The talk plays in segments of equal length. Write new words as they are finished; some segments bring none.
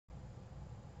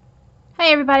Hi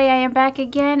everybody, I am back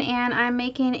again and I'm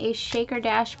making a shaker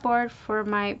dashboard for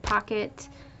my pocket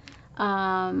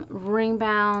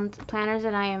ring-bound planners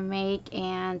that I make,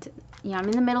 and I'm in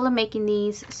the middle of making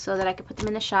these so that I can put them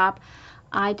in the shop.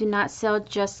 I do not sell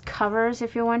just covers,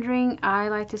 if you're wondering. I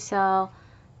like to sell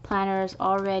planners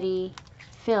already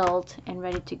filled and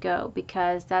ready to go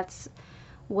because that's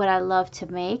what I love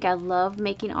to make. I love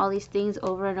making all these things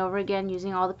over and over again,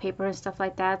 using all the paper and stuff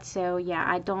like that. So yeah,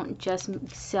 I don't just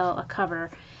sell a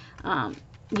cover.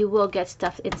 You will get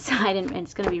stuff inside and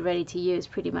it's going to be ready to use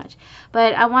pretty much.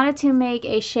 But I wanted to make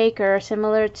a shaker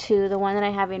similar to the one that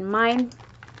I have in mind,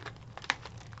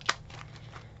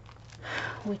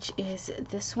 which is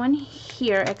this one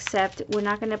here, except we're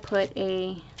not going to put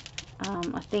a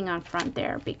thing on front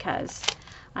there because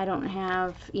I don't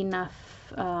have enough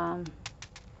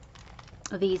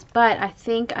of these, but I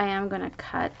think I am going to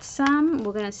cut some.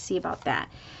 We're going to see about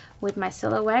that with my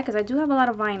silhouette because I do have a lot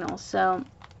of vinyl, so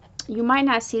you might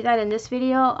not see that in this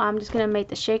video. I'm just going to make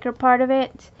the shaker part of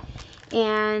it.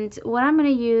 And what I'm going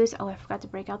to use, oh, I forgot to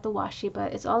break out the washi,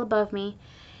 but it's all above me.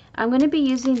 I'm going to be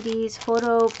using these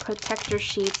photo protector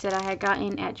sheets that I had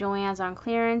gotten at Joann's on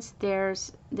clearance. They're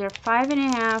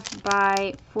 5.5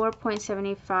 by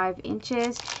 4.75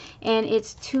 inches, and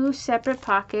it's 2 separate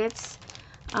pockets.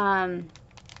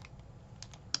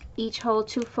 Each hold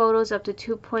 2 photos up to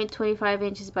 2.25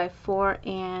 inches by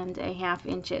 4.5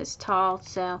 inches tall.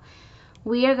 So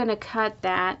we are going to cut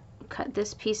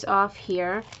this piece off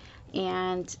here,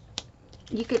 and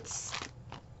you could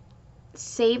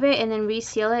save it and then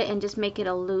reseal it and just make it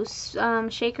a loose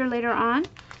shaker later on.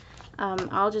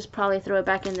 I'll just probably throw it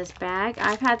back in this bag.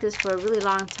 I've had this for a really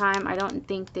long time. I don't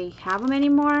think they have them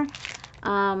anymore.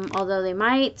 Although they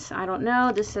might, I don't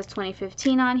know. This says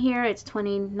 2015 on here. It's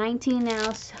 2019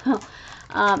 now. So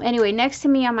anyway, next to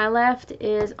me on my left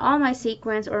is all my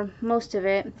sequins, or most of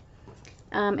it.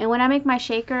 And when I make my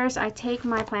shakers, I take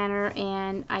my planner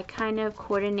and I kind of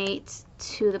coordinate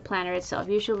to the planner itself.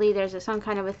 Usually there's some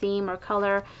kind of a theme or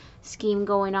color scheme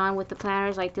going on with the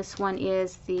planners. Like this one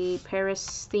is the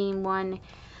Paris theme one.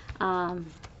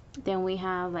 Then we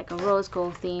have like a rose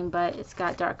gold theme, but it's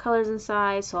got dark colors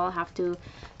inside, so I'll have to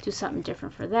do something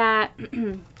different for that.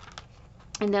 And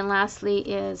then lastly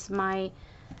is my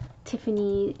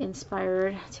Tiffany's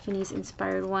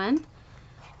inspired one.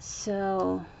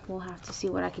 So we'll have to see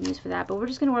what I can use for that, but we're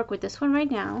just going to work with this one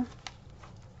right now.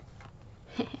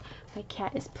 My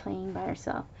cat is playing by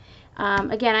herself.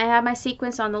 Again, I have my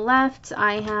sequins on the left.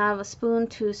 I have a spoon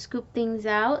to scoop things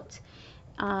out.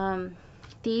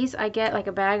 These I get like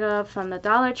a bag of from the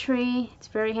Dollar Tree. It's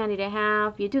very handy to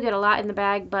have. You do get a lot in the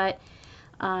bag, but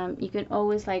you can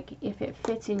always, like, if it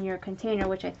fits in your container,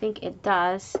 which I think it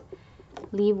does,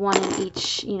 leave one in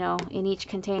each, in each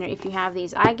container if you have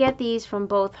these. I get these from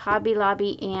both Hobby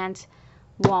Lobby and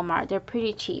Walmart. They're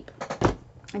pretty cheap.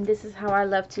 And this is how I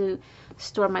love to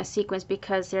store my sequins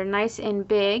because they're nice and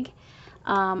big.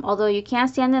 Although you can't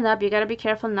stand it up, you got to be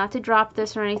careful not to drop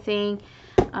this or anything.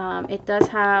 It does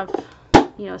have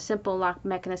simple lock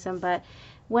mechanism, but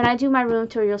when I do my room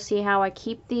tour, you'll see how I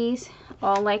keep these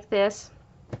all like this.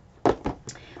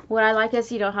 What I like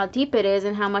is how deep it is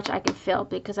and how much I can fill,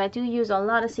 because I do use a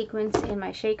lot of sequins in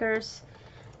my shakers,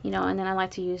 and then I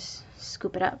like to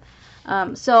scoop it up.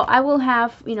 So I will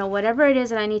have whatever it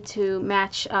is that I need to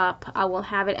match up, I will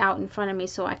have it out in front of me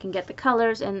so I can get the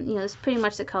colors, and it's pretty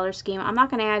much the color scheme. I'm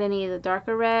not going to add any of the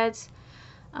darker reds,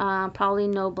 probably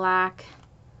no black.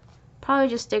 Probably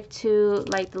just stick to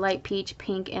like the light peach,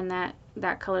 pink, and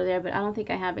that color there, but I don't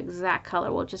think I have exact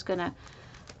color. We're just gonna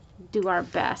do our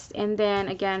best. And then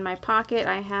again, my pocket,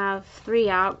 I have 3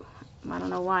 out. I don't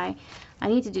know why. I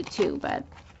need to do 2, but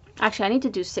actually I need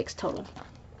to do 6 total.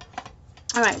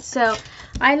 Alright, so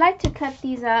I like to cut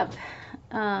these up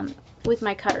with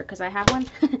my cutter because I have one.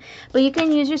 But you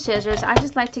can use your scissors. I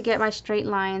just like to get my straight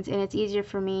lines, and it's easier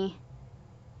for me.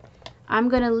 I'm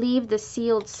going to leave the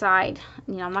sealed side.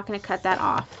 I'm not going to cut that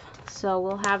off. So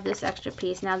we'll have this extra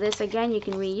piece. Now this, again, you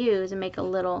can reuse and make a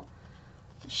little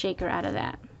shaker out of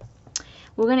that.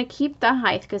 We're going to keep the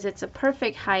height because it's a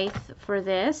perfect height for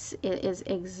this. It is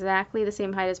exactly the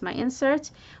same height as my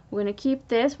inserts. We're going to keep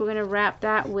this. We're going to wrap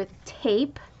that with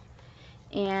tape.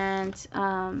 And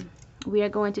we are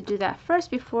going to do that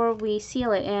first before we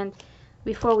seal it, and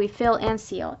before we fill and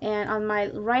seal. And on my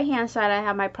right hand side, I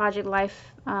have my Project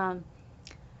Life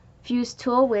fuse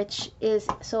tool, which is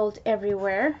sold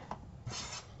everywhere.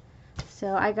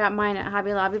 So I got mine at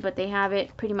Hobby Lobby, but they have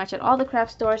it pretty much at all the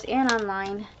craft stores and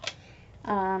online.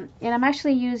 And I'm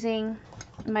actually using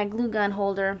my glue gun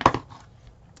holder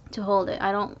to hold it.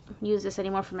 I don't use this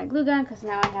anymore for my glue gun because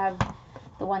now I have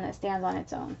the one that stands on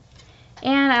its own.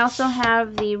 And I also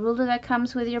have the ruler that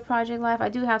comes with your project life. I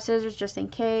do have scissors just in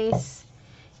case.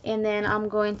 And then I'm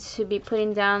going to be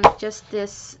putting down just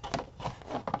this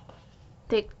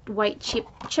thick white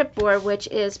chipboard, which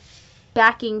is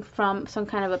backing from some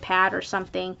kind of a pad or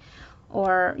something,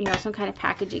 or you know, some kind of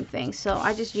packaging thing. So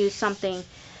I just use something.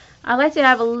 I like to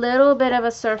have a little bit of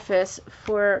a surface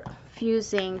for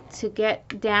fusing to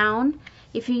get down.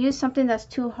 If you use something that's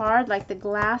too hard, like the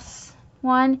glass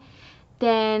one,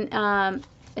 then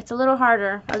it's a little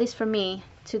harder, at least for me,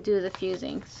 to do the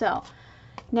fusing. So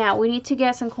now we need to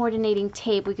get some coordinating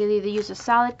tape. We could either use a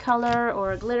solid color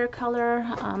or a glitter color.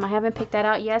 I haven't picked that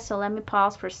out yet, so let me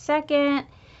pause for a second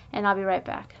and I'll be right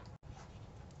back.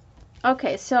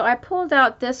 Okay, so I pulled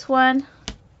out this one.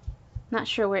 Not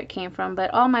sure where it came from,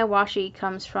 but all my washi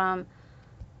comes from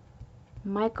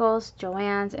Michael's,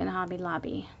 Joann's, and Hobby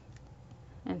Lobby,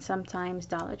 and sometimes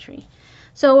Dollar Tree.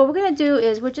 So what we're going to do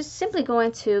is we're just simply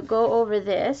going to go over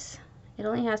this. It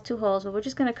only has 2 holes, but we're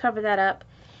just going to cover that up.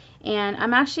 And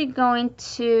I'm actually going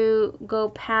to go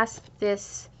past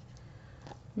this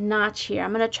notch here.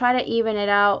 I'm going to try to even it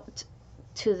out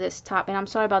to this top. And I'm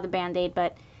sorry about the band-aid,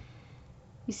 but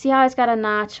you see how it's got a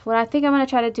notch? What I think I'm going to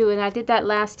try to do, and I did that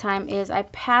last time, is I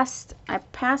passed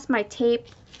my tape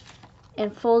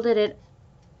and folded it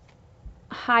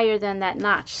higher than that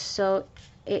notch, so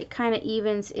it kind of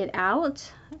evens it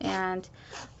out. And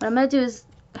what I'm going to do is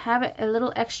have it a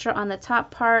little extra on the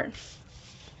top part.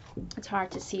 It's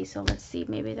hard to see, so let's see,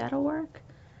 maybe that'll work.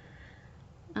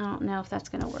 I don't know if that's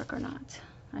going to work or not.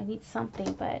 I need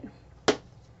something, but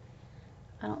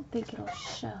I don't think it'll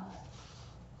show.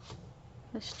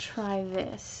 Let's try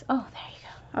this. Oh, there you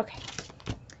go. Okay.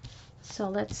 So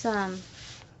let's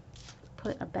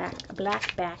put a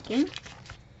black backing,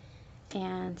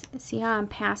 and see how I'm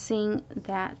passing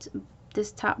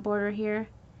this top border here,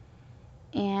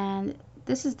 and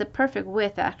this is the perfect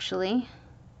width actually.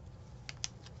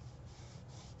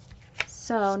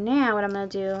 So now what I'm going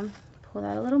to do, pull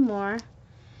that a little more,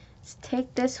 is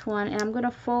take this one and I'm going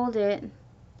to fold it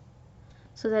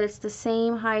so that it's the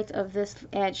same height of this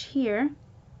edge here,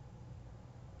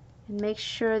 and make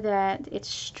sure that it's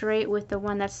straight with the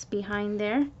one that's behind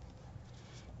there.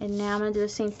 And now I'm going to do the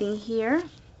same thing here.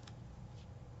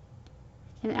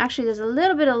 And actually there's a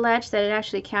little bit of ledge that it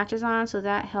actually catches on, so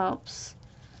that helps.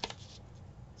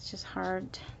 It's just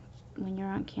hard when you're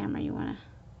on camera. You want to...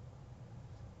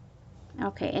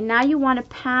 Okay, and now you want to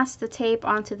pass the tape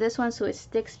onto this one so it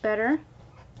sticks better.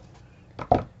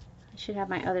 I should have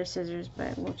my other scissors,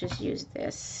 but we'll just use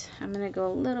this. I'm going to go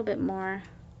a little bit more.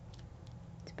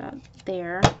 It's about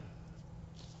there.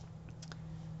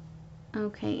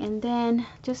 Okay, and then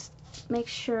just make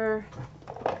sure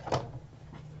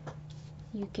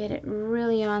you get it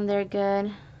really on there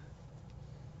good,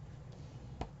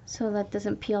 so that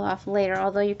doesn't peel off later.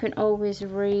 Although you can always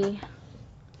use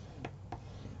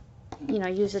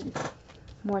it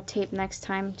more tape next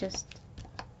time. Just,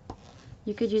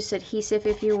 you could use adhesive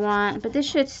if you want, but this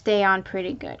should stay on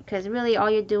pretty good, because really all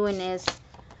you're doing is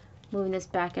moving this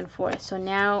back and forth. So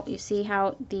now you see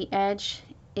how the edge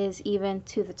is even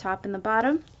to the top and the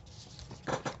bottom,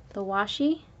 the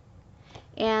washi.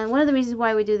 And one of the reasons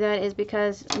why we do that is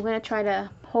because I'm going to try to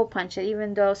hole punch it,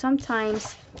 even though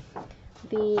sometimes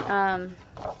I'll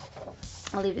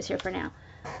leave this here for now,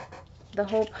 the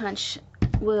hole punch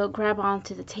will grab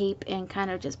onto the tape and kind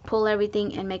of just pull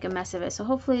everything and make a mess of it. So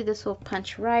hopefully this will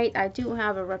punch right. I do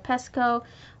have a Rapesco,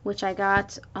 which I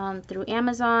got through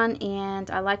Amazon, and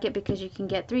I like it because you can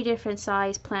get 3 different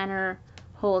size planner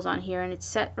holes on here, and it's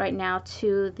set right now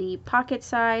to the pocket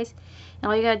size, and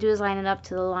all you gotta do is line it up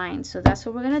to the line. So that's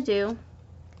what we're gonna do,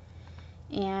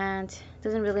 and it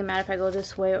doesn't really matter if I go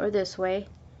this way or this way.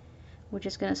 We're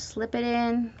just gonna slip it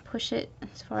in, push it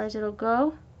as far as it'll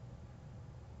go,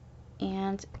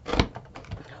 and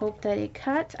hope that it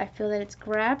cuts. I feel that it's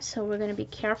grabbed, so we're gonna be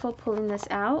careful pulling this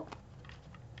out.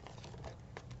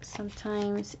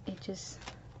 Sometimes it just,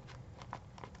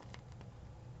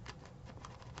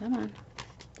 come on.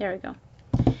 There we go.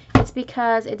 It's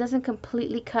because it doesn't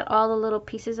completely cut all the little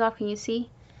pieces off. Can you see?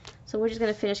 So we're just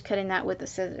going to finish cutting that with the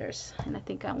scissors. And I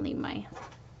think I'll need my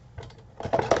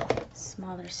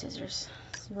smaller scissors.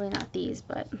 It's really not these,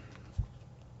 but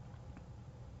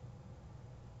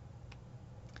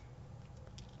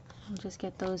I'll just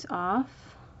get those off.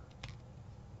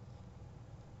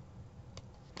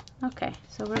 Okay,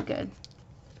 so we're good.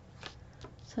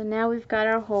 So now we've got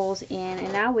our holes in,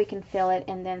 and now we can fill it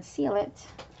and then seal it.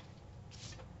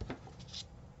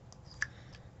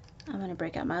 I'm going to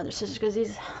break out my other scissors because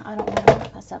these, I don't want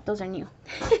to mess up. Those are new.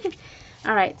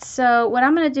 Alright, so what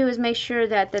I'm going to do is make sure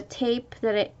that the tape,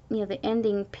 that the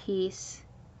ending piece,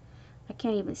 I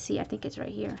can't even see. I think it's right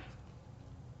here.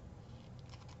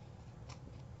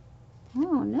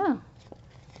 Oh no.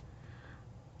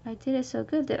 I did it so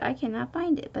good that I cannot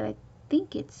find it, but I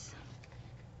think it's...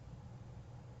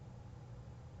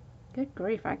 Good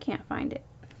grief, I can't find it.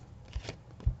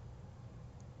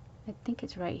 I think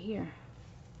it's right here.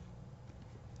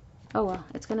 Oh well,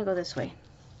 it's gonna go this way,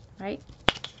 right?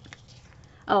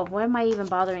 Oh, why am I even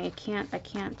bothering? I can't.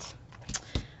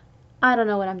 I don't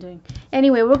know what I'm doing.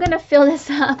 Anyway, we're gonna fill this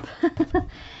up.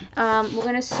 We're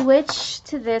gonna switch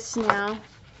to this now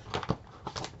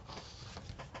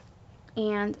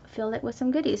and fill it with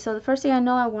some goodies. So the first thing I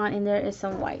know I want in there is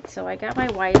some white. So I got my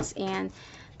whites, and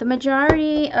the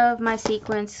majority of my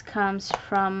sequins comes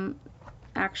from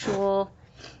actual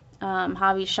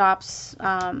hobby shops,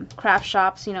 craft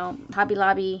shops, you know, Hobby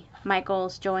Lobby,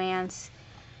 Michael's, Joann's,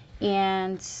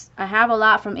 and I have a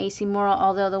lot from AC Moore,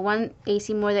 although the one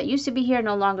AC Moore that used to be here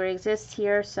no longer exists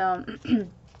here, so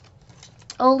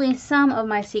only some of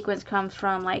my sequins comes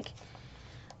from, like,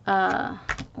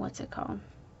 what's it called?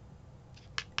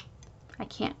 I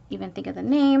can't even think of the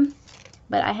name,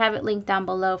 but I have it linked down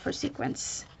below for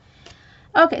sequins.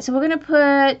 Okay, so we're gonna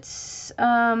put,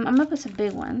 I'm gonna put some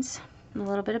big ones. A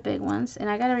little bit of big ones, and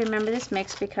I gotta remember this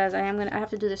mix because I have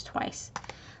to do this twice.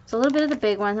 So a little bit of the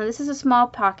big ones. Now this is a small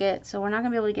pocket, so we're not gonna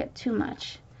be able to get too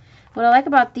much. What I like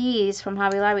about these from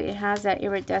Hobby Lobby, it has that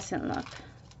iridescent look.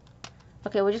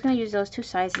 Okay, we're just gonna use those two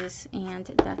sizes, and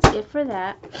that's it for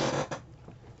that.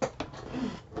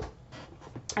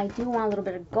 I do want a little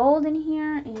bit of gold in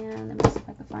here, and let me see if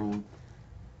I can find.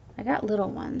 I got little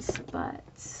ones, but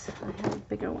I have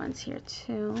bigger ones here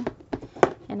too.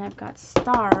 And I've got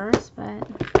stars, but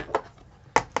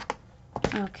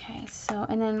okay, so,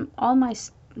 and then all my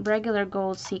regular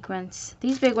gold sequins,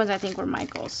 these big ones I think were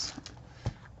Michael's.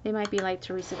 They might be like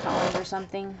Teresa Collins or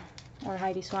something, or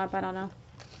Heidi Swapp, I don't know.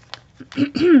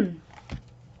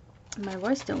 My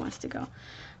voice still wants to go.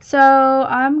 So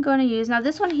I'm going to use, now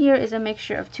this one here is a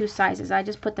mixture of two sizes. I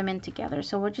just put them in together,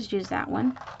 so we'll just use that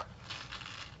one.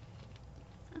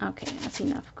 Okay, that's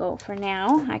enough gold for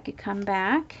now. I could come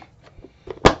back.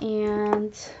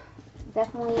 And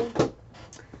definitely,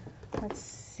 let's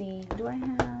see, do I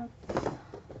have,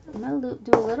 I'm going to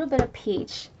do a little bit of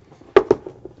peach.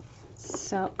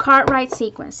 So, Cartwright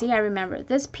Sequins. See, I remember.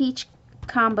 This peach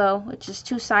combo, which is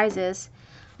two sizes,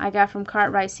 I got from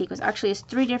Cartwright Sequins. Actually, it's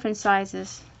 3 different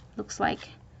sizes, looks like.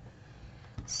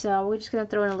 So, we're just going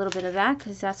to throw in a little bit of that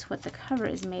because that's what the cover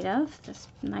is made of. This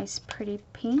nice, pretty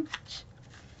peach.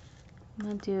 I'm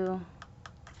going to do...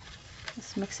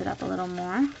 Let's mix it up a little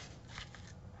more.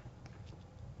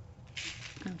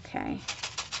 Okay.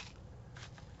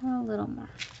 A little more.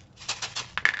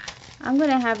 I'm going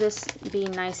to have this be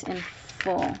nice and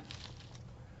full.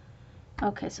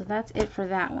 Okay, so that's it for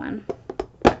that one.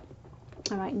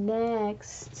 Alright,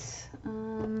 next.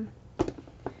 I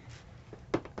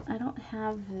don't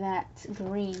have that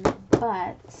green,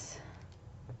 but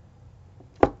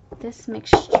this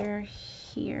mixture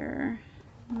here.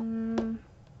 I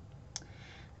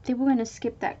think we're going to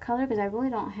skip that color because I really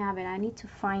don't have it. I need to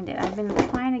find it. I've been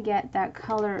trying to get that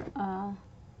color. Or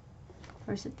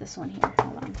is it this one here?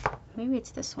 Hold on. Maybe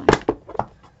it's this one.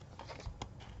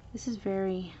 This is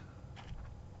very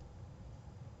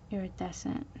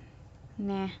iridescent.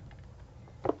 Nah.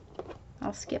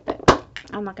 I'll skip it.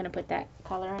 I'm not going to put that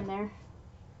color in there.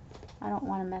 I don't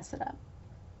want to mess it up.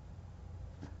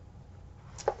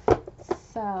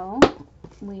 So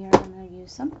we are going to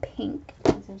use some pink,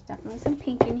 because there's definitely some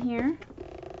pink in here.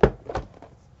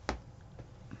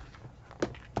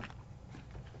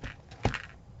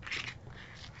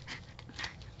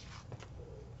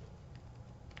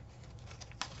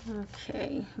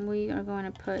 Okay, we are going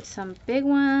to put some big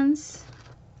ones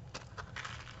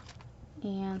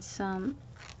and some,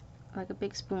 like a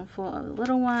big spoonful of the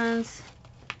little ones.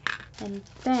 And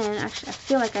then, actually, I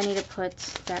feel like I need to put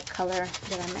that color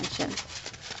that I mentioned.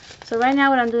 So right now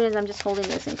what I'm doing is I'm just holding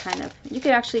this and kind of, you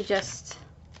could actually just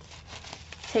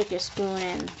take your spoon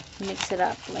and mix it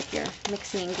up like you're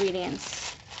mixing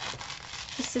ingredients,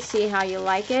 just to see how you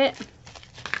like it.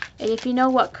 And if you know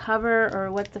what cover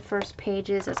or what the first page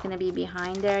is that's going to be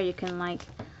behind there, you can like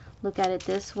look at it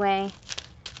this way.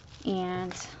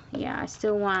 And yeah, I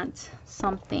still want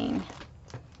something.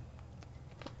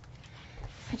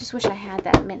 I just wish I had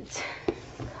that mint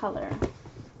color.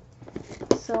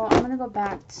 So I'm going to go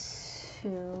back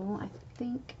to, I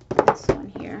think, this one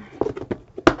here.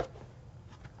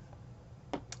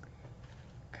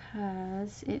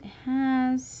 Because it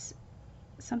has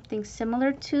something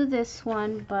similar to this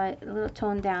one, but a little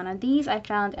toned down. And these I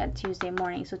found at Tuesday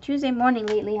Morning. So Tuesday Morning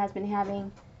lately has been having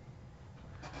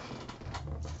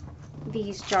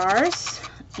these jars,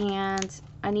 and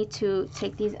I need to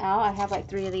take these out. I have like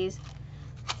 3 of these.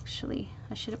 Actually,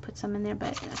 I should have put some in there,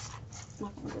 but that's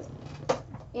not gonna do it.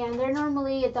 And they're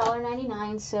normally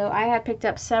 $1.99, so I had picked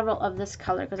up several of this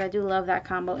color because I do love that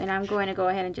combo, and I'm going to go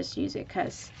ahead and just use it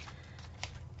because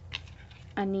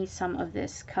I need some of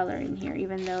this color in here,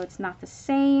 even though it's not the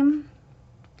same.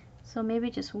 So maybe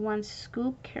just 1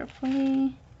 scoop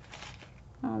carefully,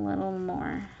 a little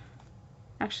more.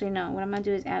 Actually, no, what I'm going to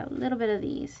do is add a little bit of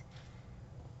these.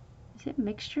 Is it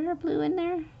mixture blue in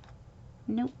there?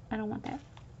 Nope, I don't want that.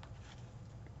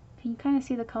 Can you kind of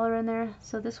see the color in there?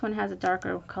 So this one has a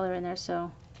darker color in there,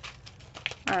 so.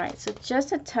 Alright, so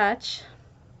just a touch.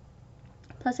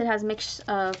 Plus it has mix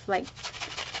of like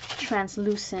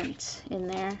translucent in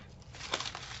there.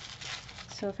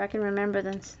 So if I can remember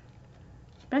the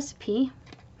recipe,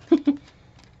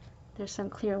 there's some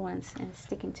clear ones and it's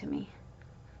sticking to me.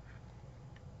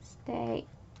 Stay.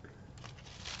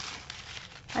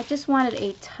 I just wanted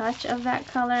a touch of that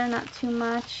color, not too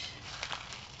much.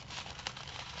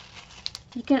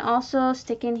 You can also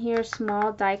stick in here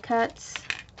small die cuts,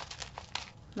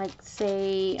 like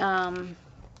say,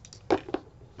 put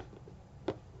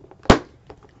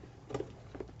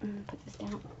this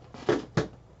down.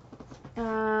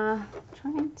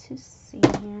 Trying to see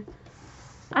here.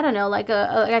 I don't know, like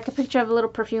a picture of a little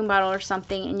perfume bottle or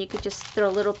something, and you could just throw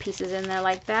little pieces in there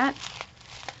like that.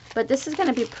 But this is going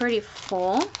to be pretty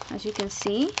full, as you can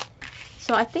see.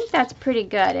 So I think that's pretty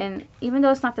good, and even though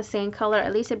it's not the same color,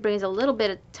 at least it brings a little bit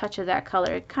of touch of that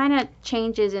color. It kind of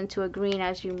changes into a green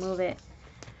as you move it.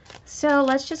 So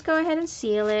let's just go ahead and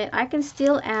seal it. I can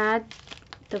still add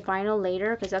the vinyl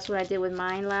later because that's what I did with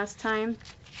mine last time.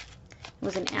 It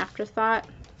was an afterthought.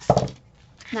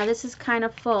 Now this is kind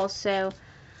of full, so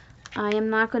I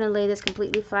am not going to lay this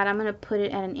completely flat. I'm going to put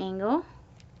it at an angle.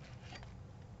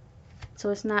 So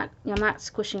it's not, I'm not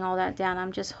squishing all that down,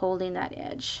 I'm just holding that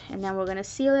edge. And then we're going to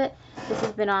seal it. This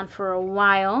has been on for a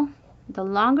while. The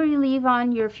longer you leave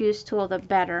on your fuse tool, the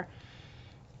better.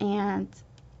 And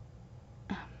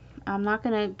I'm not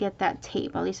going to get that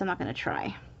tape, at least I'm not going to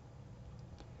try.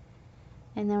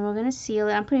 And then we're going to seal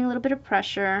it. I'm putting a little bit of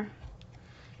pressure.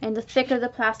 And the thicker the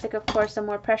plastic, of course, the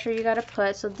more pressure you got to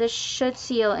put. So this should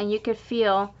seal, and you could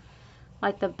feel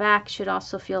like the back should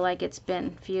also feel like it's been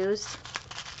fused.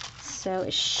 So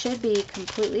it should be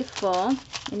completely full.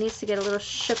 It needs to get a little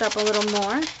shook up a little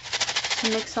more to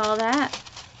mix all that.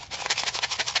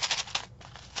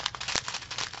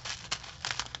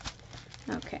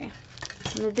 Okay.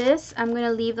 With this, I'm going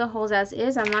to leave the holes as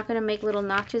is. I'm not going to make little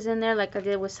notches in there like I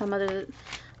did with some other,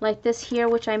 like this here,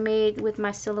 which I made with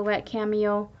my Silhouette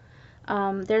Cameo.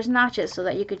 There's notches so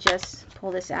that you could just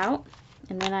pull this out.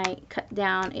 And then I cut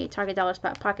down a Target Dollar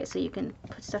Spot pocket so you can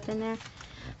put stuff in there.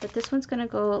 But this one's going to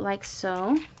go like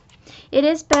so. It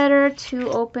is better to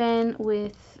open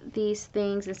with these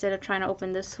things instead of trying to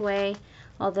open this way,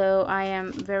 although I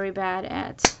am very bad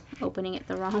at opening it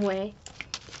the wrong way.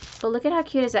 But look at how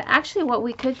cute is that. Actually, what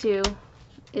we could do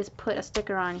is put a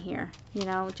sticker on here, you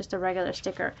know, just a regular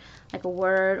sticker, like a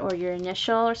word or your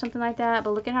initial or something like that.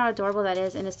 But look at how adorable that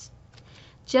is, and it's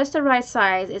just the right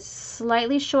size. It's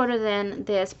slightly shorter than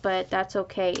this, but that's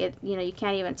okay. It, you know, you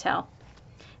can't even tell.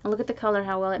 And look at the color,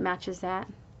 how well it matches that.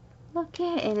 Look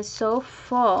at it, it's so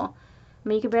full. I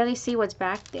mean, you can barely see what's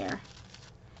back there.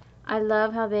 I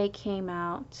love how they came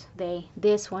out.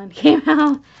 This one came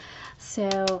out.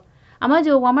 So I'm going to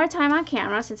do it one more time on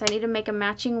camera since I need to make a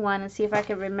matching one and see if I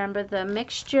can remember the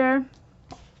mixture.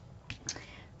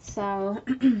 So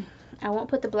I won't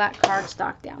put the black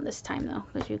cardstock down this time though,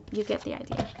 because you get the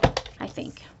idea, I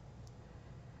think.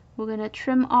 We're going to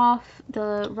trim off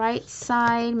the right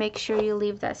side. Make sure you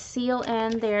leave that seal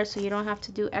end there so you don't have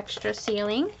to do extra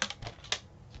sealing.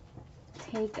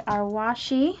 Take our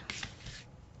washi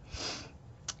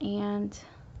and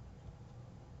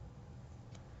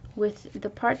with the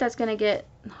part that's going to get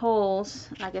holes,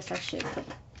 I guess I should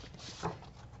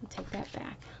take that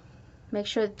back. Make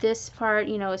sure this part,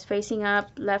 you know, is facing up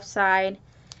left side,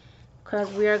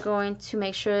 because we are going to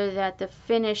make sure that the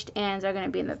finished ends are going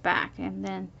to be in the back. And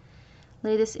then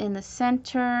lay this in the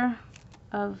center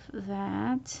of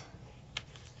that.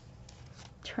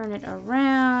 Turn it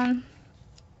around.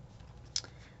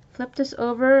 Flip this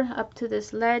over up to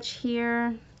this ledge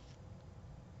here.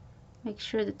 Make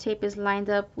sure the tape is lined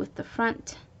up with the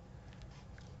front.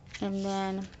 And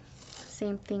then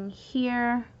same thing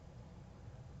here.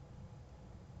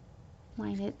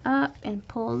 Line it up and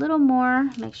pull a little more.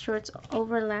 Make sure it's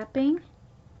overlapping.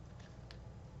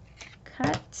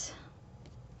 Cut.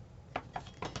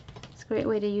 Great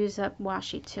way to use up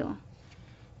washi too.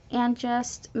 and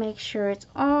just make sure it's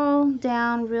all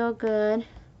down real good.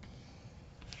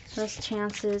 Less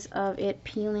chances of it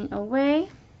peeling away.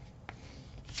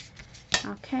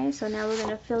 Okay, so now we're going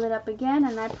to fill it up again,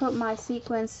 and I put my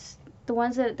sequins,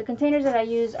 the containers that I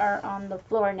use are on the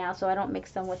floor now, so I don't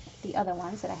mix them with the other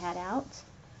ones that I had out.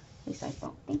 At least I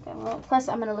don't think I will. Plus,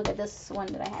 I'm going to look at this one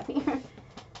that I have here.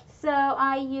 So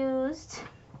I used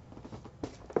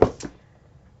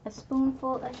a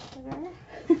spoonful of sugar.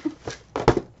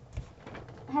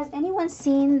 Has anyone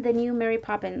seen the new Mary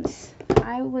Poppins?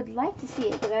 I would like to see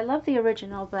it because I love the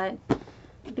original, but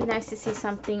it'd be nice to see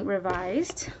something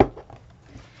revised.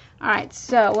 Alright,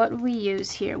 so what we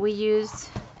use here, we used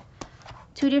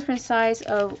 2 different sizes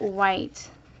of white,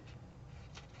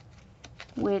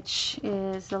 which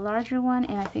is the larger one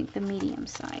and I think the medium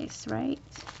size, right?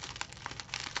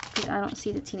 Because I don't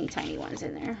see the teeny tiny ones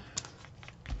in there.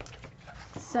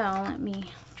 So let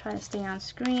me try to stay on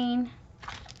screen.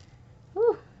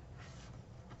 Woo.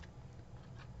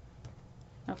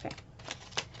 Okay,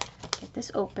 get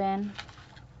this open,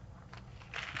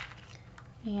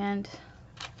 and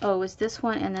oh, it's this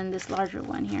one and then this larger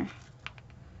one here.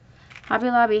 Hobby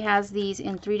Lobby has these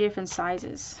in 3 different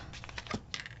sizes.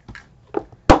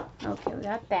 Okay, we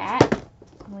got that.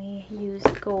 We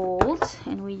used gold,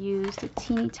 and we used the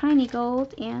teeny tiny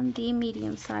gold and the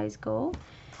medium size gold.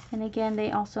 And again,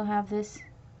 they also have this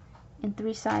in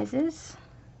 3 sizes.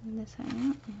 And this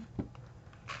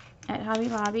at Hobby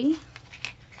Lobby.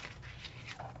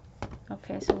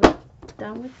 Okay, so we're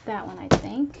done with that one, I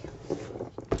think.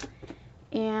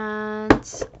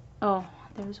 And oh,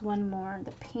 there's one more,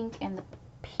 the pink and the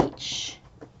peach.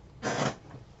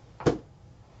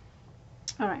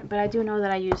 Alright, but I do know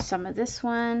that I used some of this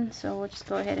one, so we'll just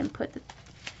go ahead and put the,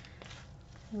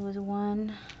 there was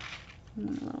one, a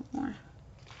little more.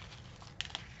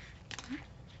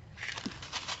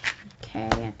 Okay,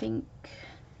 I think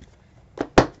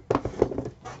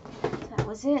that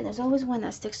was it. There's always one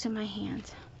that sticks to my hand.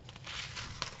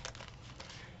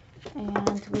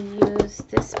 And we use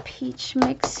this peach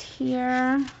mix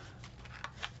here.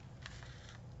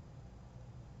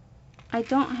 I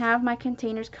don't have my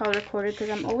containers color coded because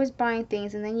I'm always buying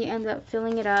things and then you end up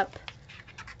filling it up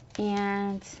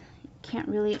and can't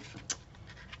really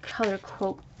color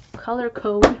code,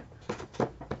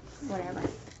 whatever.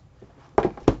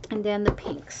 And then the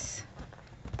pinks,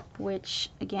 which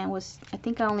again was, I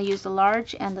think I only used the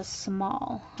large and the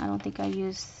small. I don't think I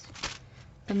used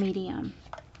the medium.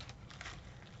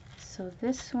 So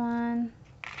this one,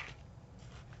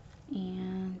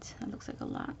 and that looks like a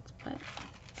lot, but I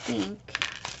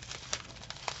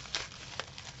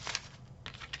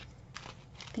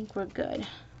think we're good. It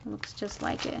looks just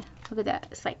like it. Look at that.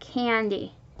 It's like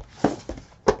candy.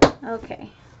 Okay.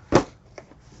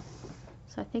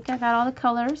 So I think I got all the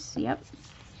colors. Yep.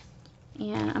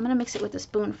 And I'm going to mix it with a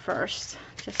spoon first,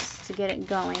 just to get it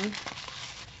going.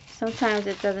 Sometimes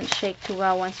it doesn't shake too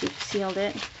well once you've sealed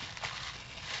it.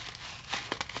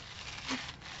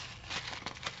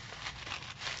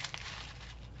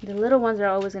 The little ones are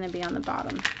always going to be on the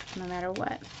bottom, no matter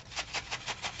what.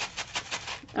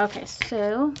 Okay,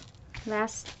 so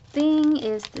last thing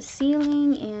is the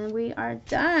sealing, and we are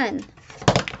done.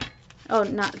 Oh,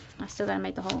 I still got to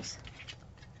make the holes.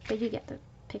 But you get the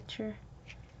picture.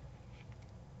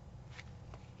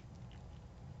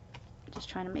 Just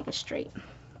trying to make it straight.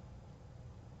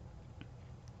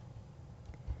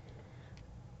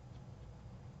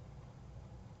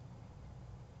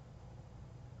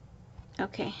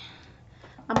 Okay,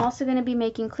 I'm also going to be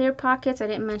making clear pockets. I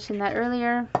didn't mention that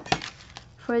earlier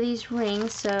for these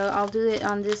rings, so I'll do it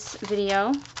on this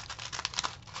video.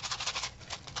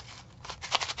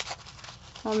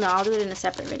 Well, no, I'll do it in a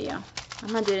separate video. I'm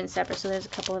going to do it in separate, so there's a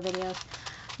couple of videos.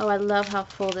 Oh, I love how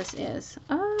full this is.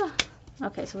 Oh,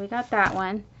 okay, so we got that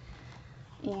one.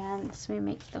 And let me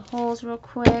make the holes real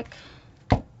quick.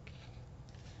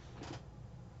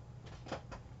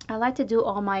 I like to do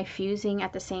all my fusing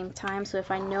at the same time, so if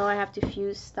I know I have to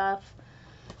fuse stuff,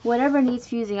 whatever needs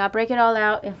fusing, I'll break it all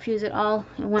out and fuse it all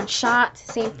in one shot.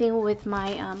 Same thing with my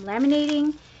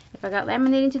laminating. If I got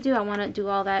laminating to do, I want to do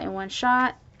all that in one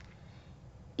shot.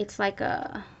 It's like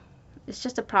it's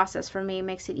just a process for me. It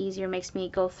makes it easier, makes me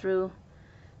go through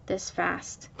this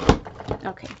fast.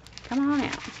 Okay, come on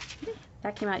out.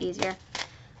 That came out easier.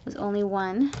 It was only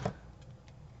one.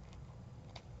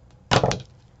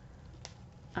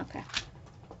 Okay.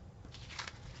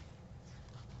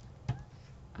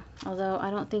 Although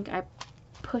I don't think I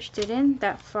pushed it in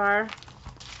that far.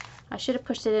 I should have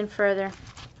pushed it in further.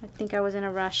 I think I was in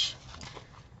a rush.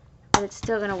 But it's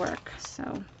still going to work.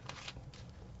 So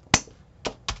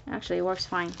actually it works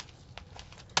fine.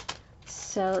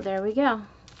 So there we go.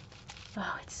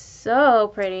 Oh, it's so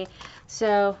pretty.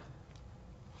 So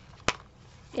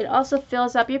it also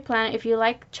fills up your planner if you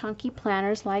like chunky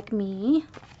planners like me.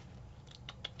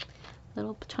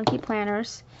 Little chunky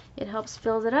planners. It helps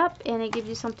fill it up, and it gives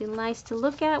you something nice to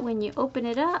look at when you open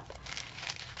it up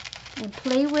and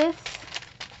play with.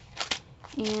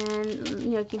 And you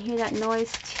know, you can hear that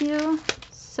noise too.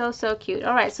 So cute.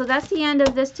 Alright, so that's the end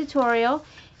of this tutorial,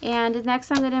 and next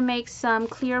I'm going to make some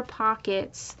clear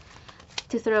pockets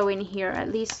to throw in here,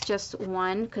 at least just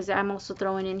one, because I'm also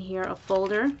throwing in here a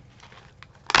folder.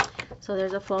 So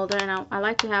there's a folder, and I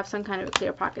like to have some kind of a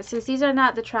clear pocket. Since these are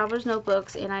not the traveler's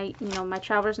notebooks, and my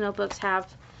traveler's notebooks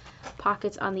have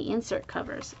pockets on the insert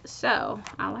covers, so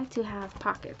I like to have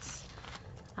pockets.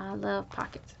 I love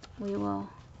pockets.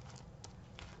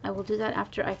 I will do that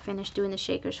after I finish doing the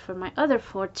shakers for my other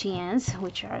 4 TNs,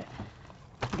 which are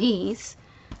these,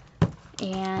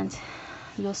 and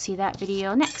you'll see that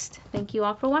video next. Thank you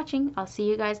all for watching. I'll see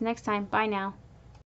you guys next time. Bye now.